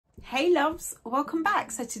Hey loves, welcome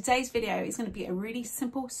back. So today's video is going to be a really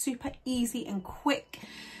simple, super easy and quick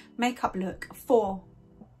makeup look for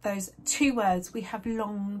those two words we have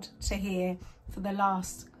longed to hear for the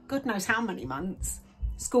last God knows how many months: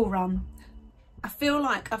 school run. I feel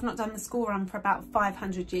like I've not done the school run for about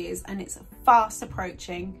 500 years and it's fast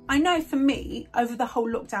approaching. I know for me, over the whole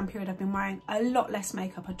lockdown period, I've been wearing a lot less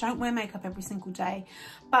makeup. I don't wear makeup every single day,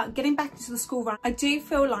 but getting back into the school run, I do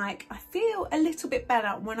feel like I feel a little bit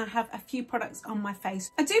better when I have a few products on my face.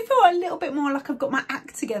 I do feel a little bit more like I've got my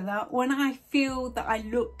act together when I feel that I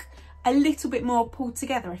look a little bit more pulled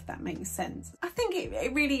together, if that makes sense. I think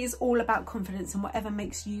it really is all about confidence and whatever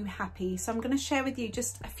makes you happy. So I'm going to share with you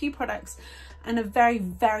just a few products and a very,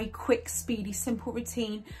 very quick, speedy, simple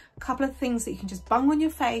routine. A couple of things that you can just bung on your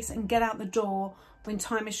face and get out the door when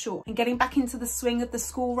time is short. And getting back into the swing of the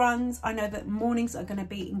school runs, I know that mornings are going to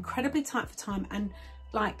be incredibly tight for time and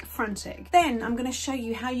like frantic. Then I'm going to show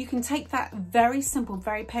you how you can take that very simple,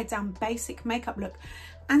 very pared down basic makeup look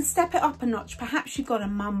and step it up a notch. Perhaps you've got a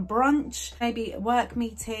mum brunch, maybe a work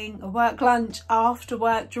meeting, a work lunch, after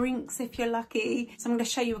work drinks if you're lucky. So I'm going to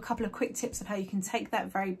show you a couple of quick tips of how you can take that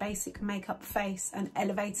very basic makeup face and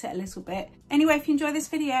elevate it a little bit. Anyway, if you enjoy this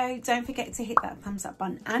video, don't forget to hit that thumbs up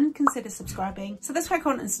button and consider subscribing. So let's crack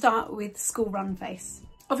on and start with school run face.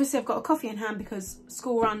 Obviously I've got a coffee in hand because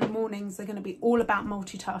school run mornings are going to be all about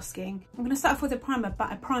multitasking. I'm going to start off with a primer, but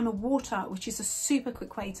a primer water, which is a super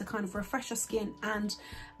quick way to kind of refresh your skin and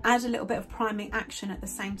add a little bit of priming action at the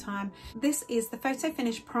same time. This is the Photo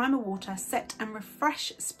Finish Primer Water Set and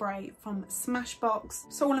Refresh Spray from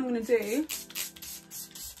Smashbox. So all I'm going to do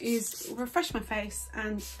is refresh my face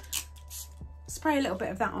and spray a little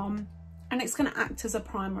bit of that on. And it's going to act as a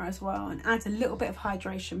primer as well and add a little bit of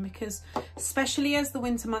hydration, because especially as the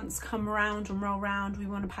winter months come around and roll around, we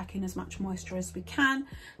want to pack in as much moisture as we can.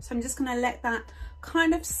 So I'm just going to let that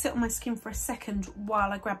kind of sit on my skin for a second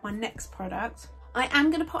while I grab my next product. I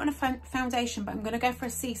am going to put on a foundation, but I'm going to go for a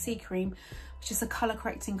CC cream, which is a colour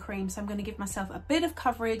correcting cream. So I'm going to give myself a bit of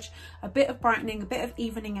coverage, a bit of brightening, a bit of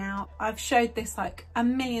evening out. I've showed this like a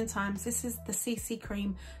million times. This is the CC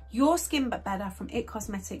cream, Your Skin But Better from IT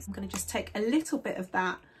Cosmetics. I'm going to just take a little bit of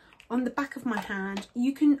that on the back of my hand.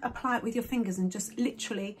 You can apply it with your fingers and just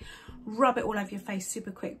literally rub it all over your face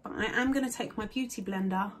super quick. But I am going to take my beauty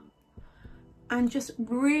blender and just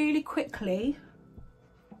really quickly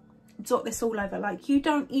dot this all over. Like, you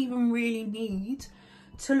don't even really need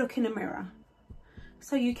to look in a mirror.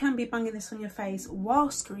 So you can be bunging this on your face while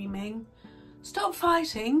screaming, stop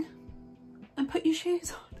fighting and put your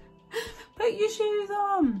shoes on. Put your shoes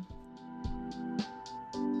on.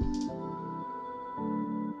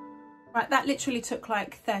 Right, that literally took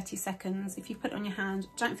like 30 seconds. If you put it on your hand,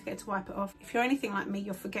 don't forget to wipe it off. If you're anything like me,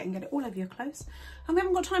 you'll forget and get it all over your clothes. And we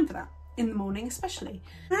haven't got time for that in the morning especially.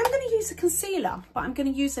 Now I'm going to use a concealer, but I'm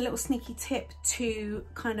going to use a little sneaky tip to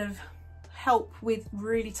kind of help with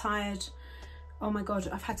really tired, oh my god,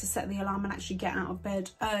 I've had to set the alarm and actually get out of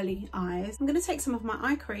bed early eyes. I'm going to take some of my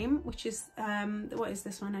eye cream, which is, what is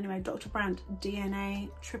this one anyway? Dr. Brandt DNA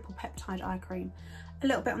Triple Peptide Eye Cream. A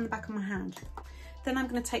little bit on the back of my hand. Then I'm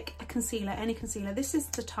going to take a concealer, any concealer. This is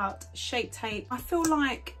the Tarte Shape Tape. I feel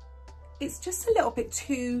like it's just a little bit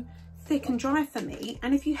too thick and dry for me.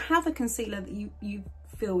 And if you have a concealer that you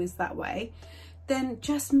feel is that way, then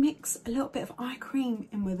just mix a little bit of eye cream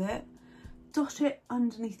in with it. Dot it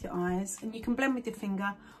underneath your eyes and you can blend with your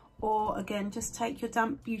finger, or again just take your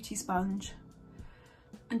damp beauty sponge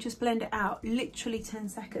and just blend it out. Literally 10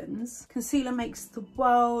 seconds. Concealer makes the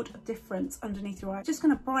world of difference underneath your eye. Just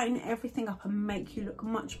going to brighten everything up and make you look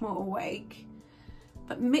much more awake.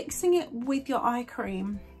 But mixing it with your eye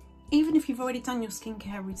cream, even if you've already done your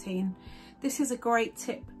skincare routine, this is a great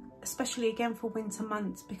tip, especially again for winter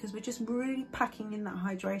months, because we're just really packing in that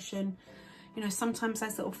hydration. You know, sometimes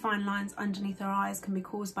those little fine lines underneath our eyes can be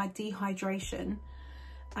caused by dehydration.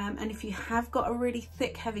 And if you have got a really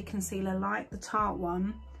thick, heavy concealer like the Tarte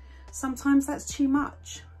one, sometimes that's too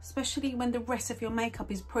much, especially when the rest of your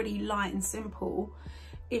makeup is pretty light and simple.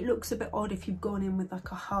 It looks a bit odd if you've gone in with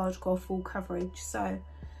like a hardcore full coverage. So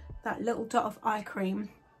that little dot of eye cream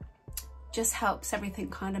just helps everything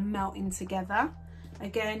kind of melt in together.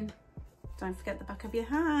 Again, don't forget the back of your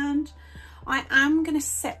hand. I am going to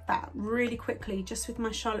set that really quickly just with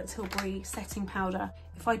my Charlotte Tilbury setting powder.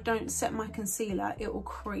 If I don't set my concealer, it will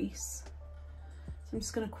crease. So I'm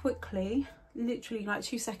just going to quickly, literally like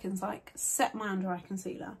 2 seconds, like set my under eye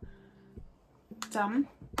concealer. Done.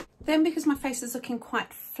 Then, because my face is looking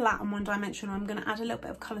quite flat and one dimensional, I'm going to add a little bit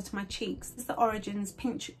of colour to my cheeks. This is the Origins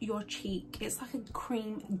Pinch Your Cheek. It's like a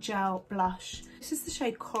cream gel blush. This is the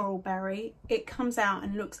shade Coral Berry. It comes out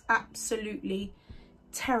and looks absolutely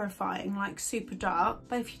terrifying, like super dark.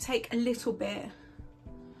 But if you take a little bit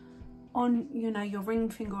on, you know, your ring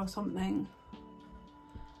finger or something,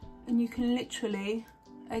 and you can literally,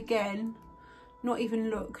 again, not even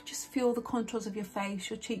look, just feel the contours of your face,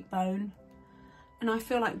 your cheekbone. And I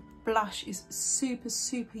feel like blush is super,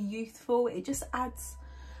 super youthful. It just adds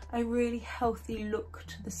a really healthy look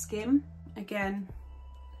to the skin. Again,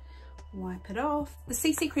 wipe it off. The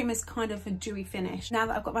CC cream is kind of a dewy finish. Now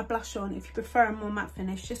that I've got my blush on, if you prefer a more matte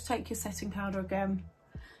finish, just take your setting powder again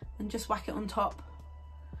and just whack it on top,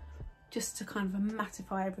 just to kind of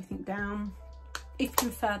mattify everything down. If you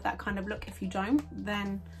prefer that kind of look, if you don't,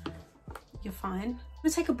 then you're fine. I'm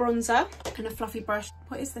gonna take a bronzer and a fluffy brush.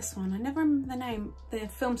 What is this one? I never remember the name. The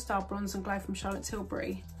Film Style Bronze and Glow from Charlotte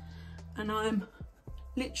Tilbury. And I'm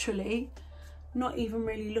literally not even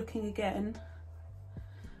really looking again.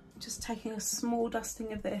 Just taking a small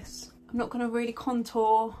dusting of this. I'm not gonna really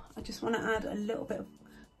contour. I just wanna add a little bit of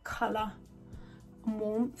color and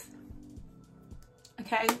warmth.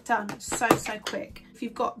 Okay, done. So quick. If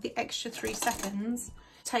you've got the extra 3 seconds,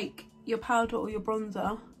 take your powder or your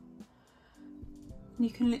bronzer, and you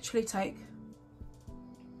can literally take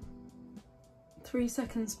 3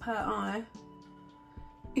 seconds per eye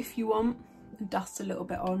if you want, and dust a little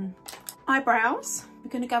bit on. Eyebrows, we're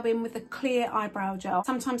going to go in with a clear eyebrow gel.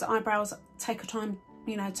 Sometimes eyebrows take a time,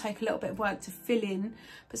 you know, take a little bit of work to fill in,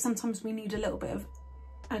 but sometimes we need a little bit of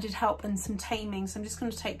added help and some taming. So I'm just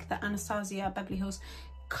going to take the Anastasia Beverly Hills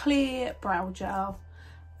clear brow gel,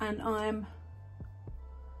 and I'm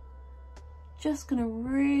just going to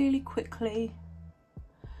really quickly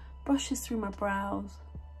brush this through my brows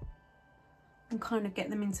and kind of get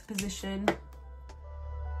them into position.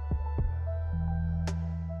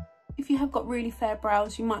 If you have got really fair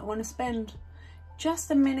brows, you might want to spend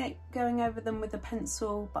just a minute going over them with a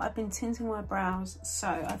pencil, but I've been tinting my brows, so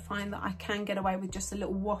I find that I can get away with just a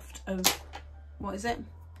little waft of, what is it?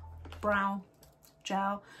 Brow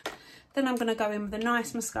gel. Then I'm going to go in with a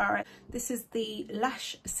nice mascara. This is the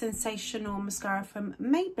Lash Sensational Mascara from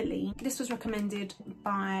Maybelline. This was recommended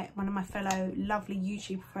by one of my fellow lovely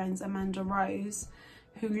YouTube friends, Amanda Rose,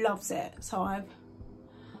 who loves it. So I've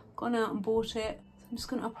gone out and bought it. So I'm just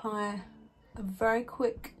going to apply a very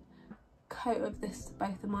quick coat of this to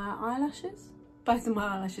both of my eyelashes. Both of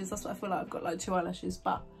my eyelashes, that's what I feel like. I've got like 2 eyelashes,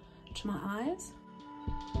 but to my eyes.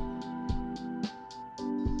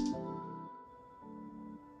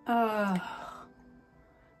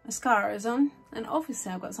 Mascara is on, and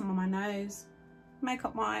obviously I've got some on my nose.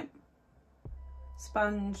 Makeup wipe,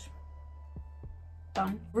 sponge,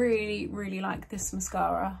 done. Really like this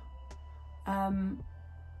mascara.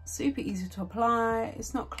 Super easy to apply,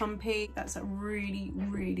 it's not clumpy. That's a really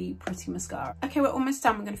pretty mascara. Okay, we're almost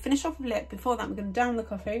done. We're going to finish off with lip. Before that, we're going to down the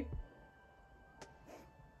coffee.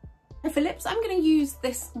 And for lips, I'm going to use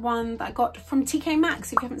this one that I got from TK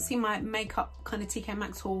Maxx. If you haven't seen my makeup kind of TK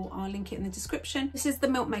Maxx haul, I'll link it in the description. This is the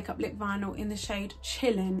Milk Makeup Lip Vinyl in the shade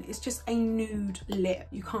Chillin'. It's just a nude lip.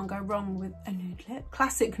 You can't go wrong with a nude lip.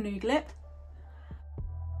 Classic nude lip.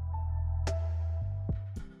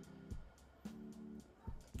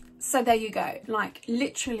 So there you go, like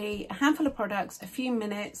literally a handful of products, a few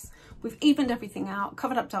minutes, we've evened everything out,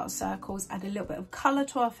 covered up dark circles, add a little bit of colour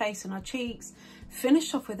to our face and our cheeks,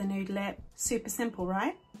 finished off with a nude lip. Super simple,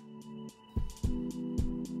 right?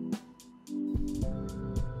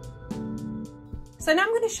 So now I'm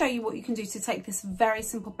going to show you what you can do to take this very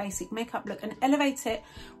simple basic makeup look and elevate it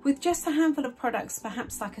with just a handful of products.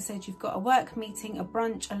 Perhaps, like I said, you've got a work meeting, a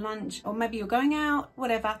brunch, a lunch, or maybe you're going out,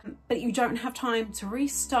 whatever, but you don't have time to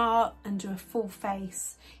restart and do a full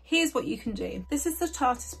face. Here's what you can do. This is the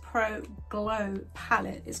Tarte Pro Glow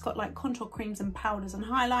palette. It's got like contour creams and powders and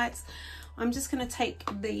highlights. I'm just going to take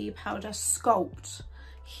the powder Sculpt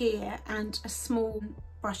here and a small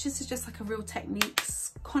brush. This is just like a Real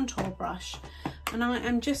Techniques contour brush, and I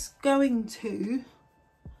am just going to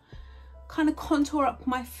kind of contour up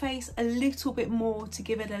my face a little bit more to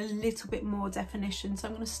give it a little bit more definition. So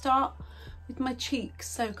I'm going to start with my cheeks,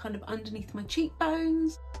 so kind of underneath my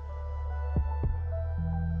cheekbones.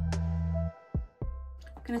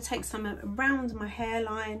 I'm going to take some around my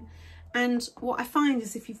hairline. And what I find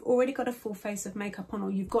is if you've already got a full face of makeup on,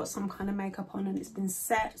 or you've got some kind of makeup on and it's been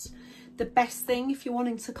set, the best thing if you're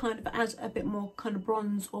wanting to kind of add a bit more kind of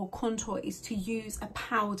bronze or contour is to use a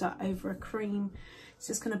powder over a cream. It's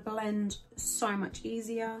just going to blend so much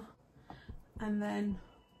easier. And then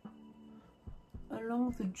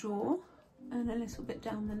along the jaw and a little bit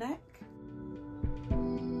down the neck.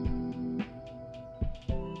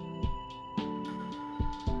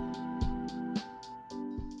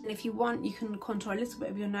 If you want, you can contour a little bit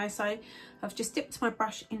of your nose. So I've just dipped my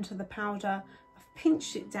brush into the powder, I've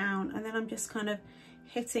pinched it down, and then I'm just kind of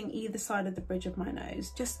hitting either side of the bridge of my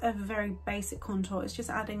nose. Just a very basic contour. It's just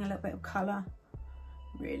adding a little bit of colour,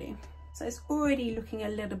 really. So it's already looking a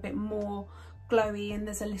little bit more glowy and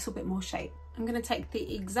there's a little bit more shape. I'm going to take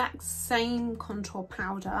the exact same contour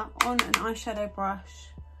powder on an eyeshadow brush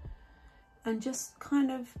and just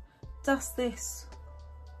kind of dust this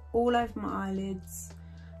all over my eyelids,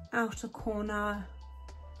 outer corner,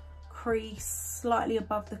 crease, slightly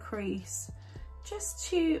above the crease, just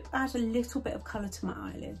to add a little bit of colour to my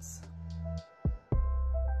eyelids.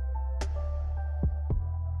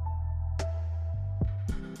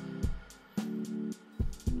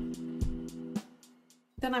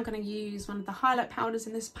 Then I'm going to use one of the highlight powders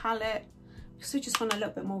in this palette because I just want a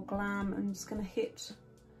little bit more glam. I'm just going to hit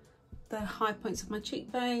the high points of my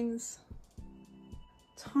cheekbones,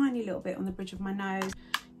 tiny little bit on the bridge of my nose.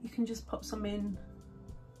 You can just pop some in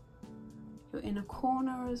your inner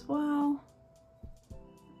corner as well,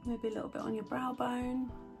 maybe a little bit on your brow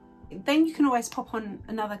bone. Then you can always pop on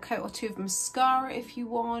another coat or two of mascara if you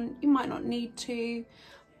want. You might not need to,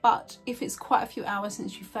 but if it's quite a few hours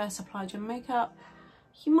since you first applied your makeup,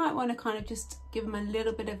 you might want to kind of just give them a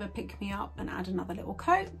little bit of a pick-me-up and add another little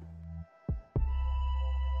coat.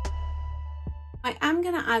 I am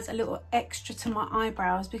going to add a little extra to my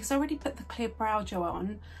eyebrows because I already put the clear brow gel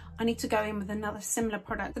on. I need to go in with another similar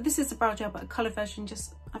product. But this is the brow gel but a colour version.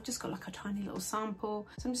 I've just got like a tiny little sample.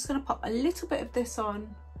 So I'm just going to pop a little bit of this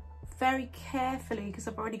on very carefully because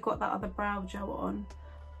I've already got that other brow gel on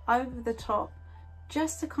over the top,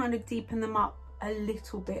 just to kind of deepen them up a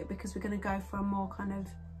little bit because we're going to go for a more kind of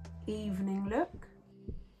evening look.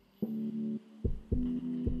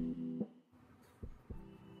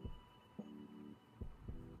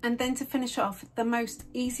 And then to finish off, the most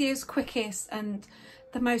easiest, quickest and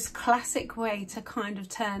the most classic way to kind of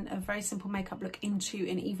turn a very simple makeup look into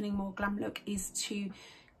an evening more glam look is to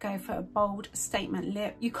go for a bold statement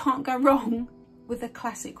lip. You can't go wrong with a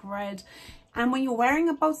classic red. And when you're wearing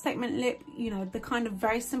a bold statement lip, you know, the kind of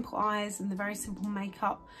very simple eyes and the very simple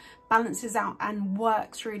makeup balances out and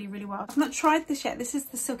works really, really well. I've not tried this yet. This is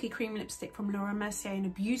the Silky Cream lipstick from Laura Mercier in a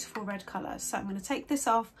beautiful red colour. So I'm going to take this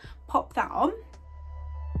off, pop that on.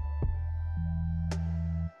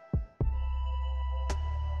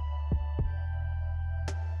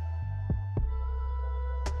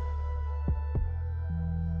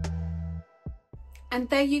 And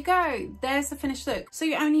there you go, there's the finished look. So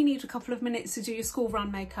you only need a couple of minutes to do your school run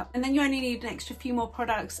makeup, and then you only need an extra few more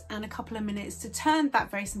products and a couple of minutes to turn that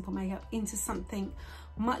very simple makeup into something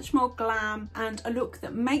much more glam and a look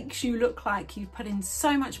that makes you look like you've put in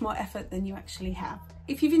so much more effort than you actually have.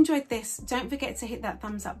 If you've enjoyed this, don't forget to hit that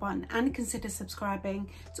thumbs up button and consider subscribing.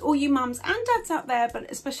 To all you mums and dads out there, but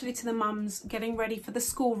especially to the mums getting ready for the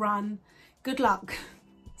school run, good luck.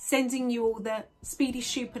 Sending you all the speedy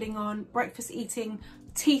shoe putting on, breakfast eating,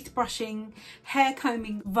 teeth brushing, hair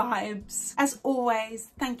combing vibes. As always,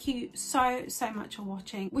 thank you so much for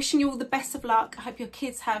watching. Wishing you all the best of luck. I hope your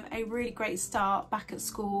kids have a really great start back at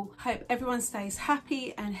school. Hope everyone stays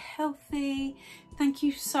happy and healthy. Thank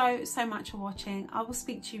you so much for watching. I will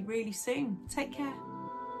speak to you really soon. Take care.